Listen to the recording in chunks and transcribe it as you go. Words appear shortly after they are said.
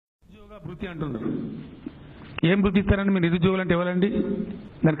వృత్తి అంటున్నారు. ఏం వృత్తి ఇస్తారండి? మీరు నిరుద్యోగులు అంటే ఎవరండి?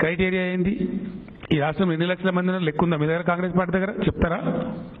 దాని క్రైటీరియా ఏంది? ఈ రాష్ట్రంలో ఎన్ని లక్షల మంది లెక్క ఉందా మీ దగ్గర? కాంగ్రెస్ పార్టీ దగ్గర చెప్తారా?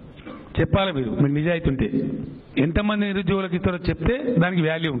 చెప్పాలి మీరు నిజాయితీ ఉంటే. ఎంతమంది నిరుద్యోగులకు ఇస్తారో చెప్తే దానికి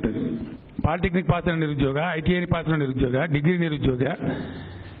వాల్యూ ఉంటుంది. పాలిటెక్నిక్ పాస్ అయిన నిరుద్యోగ, ఐటీఐ పాస్ అయిన నిరుద్యోగ, డిగ్రీ నిరుద్యోగ,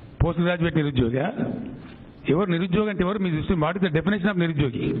 పోస్ట్ గ్రాడ్యుయేట్ నిరుద్యోగ, ఎవరు నిరుద్యోగం అంటే ఎవరు? మీ దృష్టి what is the definition of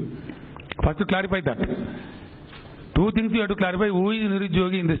నిరుద్యోగి? First clarify that. Two things you have to clarify: who is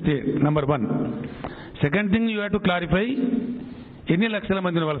nirujogi in the state, number one. Second thing, you have to clarify ఎన్ని లక్షల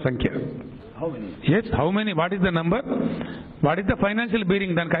మంది వాళ్ళ సంఖ్య. How many? Yes, how many? What is the number? What is the financial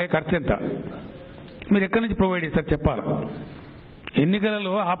bearing? దానికి ఖర్చు ఎంత? మీరు ఎక్కడి నుంచి ప్రొవైడ్ చేస్తారు చెప్పాలి.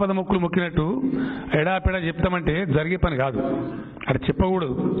 ఎన్నికలలో ఆపద మొక్కులు మొక్కినట్టు ఎడాపెడా చెప్తామంటే జరిగే పని కాదు. అది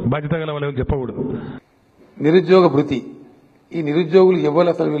చెప్పకూడదు. బాధ్యత గల వాళ్ళు చెప్పకూడదు. నిరుద్యోగ భృతి, ఈ నిరుద్యోగులు ఎవరు?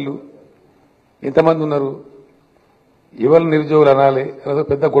 అసలు వీళ్ళు ఎంతమంది ఉన్నారు? ఎవరు నిరుద్యోగులు అనాలి? అదో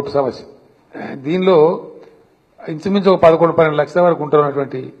పెద్ద గొప్ప సమస్య. దీనిలో ఇంచుమించు ఒక 11-12 లక్షల వరకు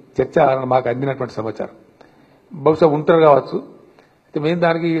ఉంటారన్నటువంటి చర్చ మాకు అందినటువంటి సమాచారం. బహుశా ఉంటారు కావచ్చు. అయితే మేము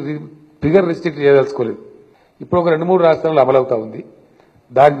దానికి ఫిగర్ రిస్ట్రిక్ట్ చేయదలుచుకోలేదు. ఇప్పుడు ఒక 2-3 రాష్ట్రాల్లో అమలవుతా ఉంది.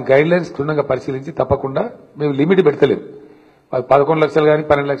 దాని గైడ్ లైన్స్ క్షుణ్ణంగా పరిశీలించి తప్పకుండా మేము లిమిట్ పెడతలేము. 11 లక్షలు కానీ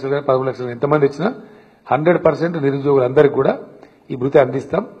 12 లక్షలు కానీ 13 లక్షలు ఎంతమంది వచ్చినా 100% నిరుద్యోగులందరికీ కూడా ఈ భృతి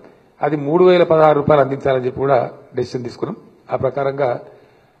అందిస్తాం. అది 3,016 రూపాయలు అందించాలని చెప్పి కూడా డెసిషన్ తీసుకున్నాం. ఆ ప్రకారంగా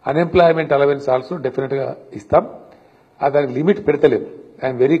అన్ఎంప్లాయ్మెంట్ అలవెన్స్ ఆల్సో డెఫినెట్ గా ఇస్తాం. దానికి లిమిట్ పెడతలేము.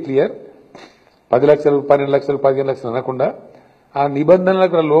 I'm very clear. 10 లక్షలు, 12 లక్షలు, 15 లక్షలు అనకుండా ఆ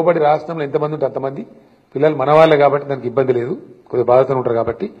నిబంధనలకు లోబడి రాష్ట్రంలో ఎంతమంది ఉంటే అంతమంది పిల్లలు మన వాళ్ళే కాబట్టి దానికి ఇబ్బంది లేదు. కొద్దిగా బాధతో ఉంటారు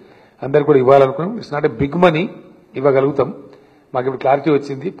కాబట్టి అందరు కూడా ఇవ్వాలనుకున్నాం. It's not a big money, ఇవ్వగలుగుతాం. మాకు ఇప్పుడు క్లారిటీ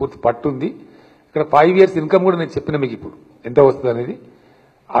వచ్చింది, పూర్తి పట్టుంది. ఇక్కడ 5 years ఇన్కమ్ కూడా నేను చెప్పిన మీకు ఇప్పుడు ఎంత వస్తుంది అనేది.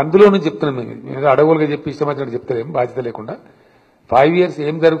 అందులో నుంచి చెప్తున్నాం. మేము అడవులుగా చెప్పి ఇష్టం వచ్చినట్టు చెప్తలేము బాధ్యత లేకుండా. 5 years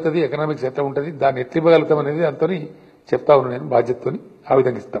ఏం జరుగుతుంది, ఎకనామిక్స్ ఎట్లా ఉంటుంది, దాన్ని ఎట్లా ఇవ్వగలుగుతాం అనేది దాంతో చెప్తా ఉన్నాను. నేను బాధ్యతతో ఆ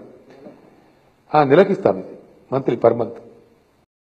విధంగా ఇస్తాం. నెలకి ఇస్తాం. ఇది మంత్లీ, పర్ మంత్.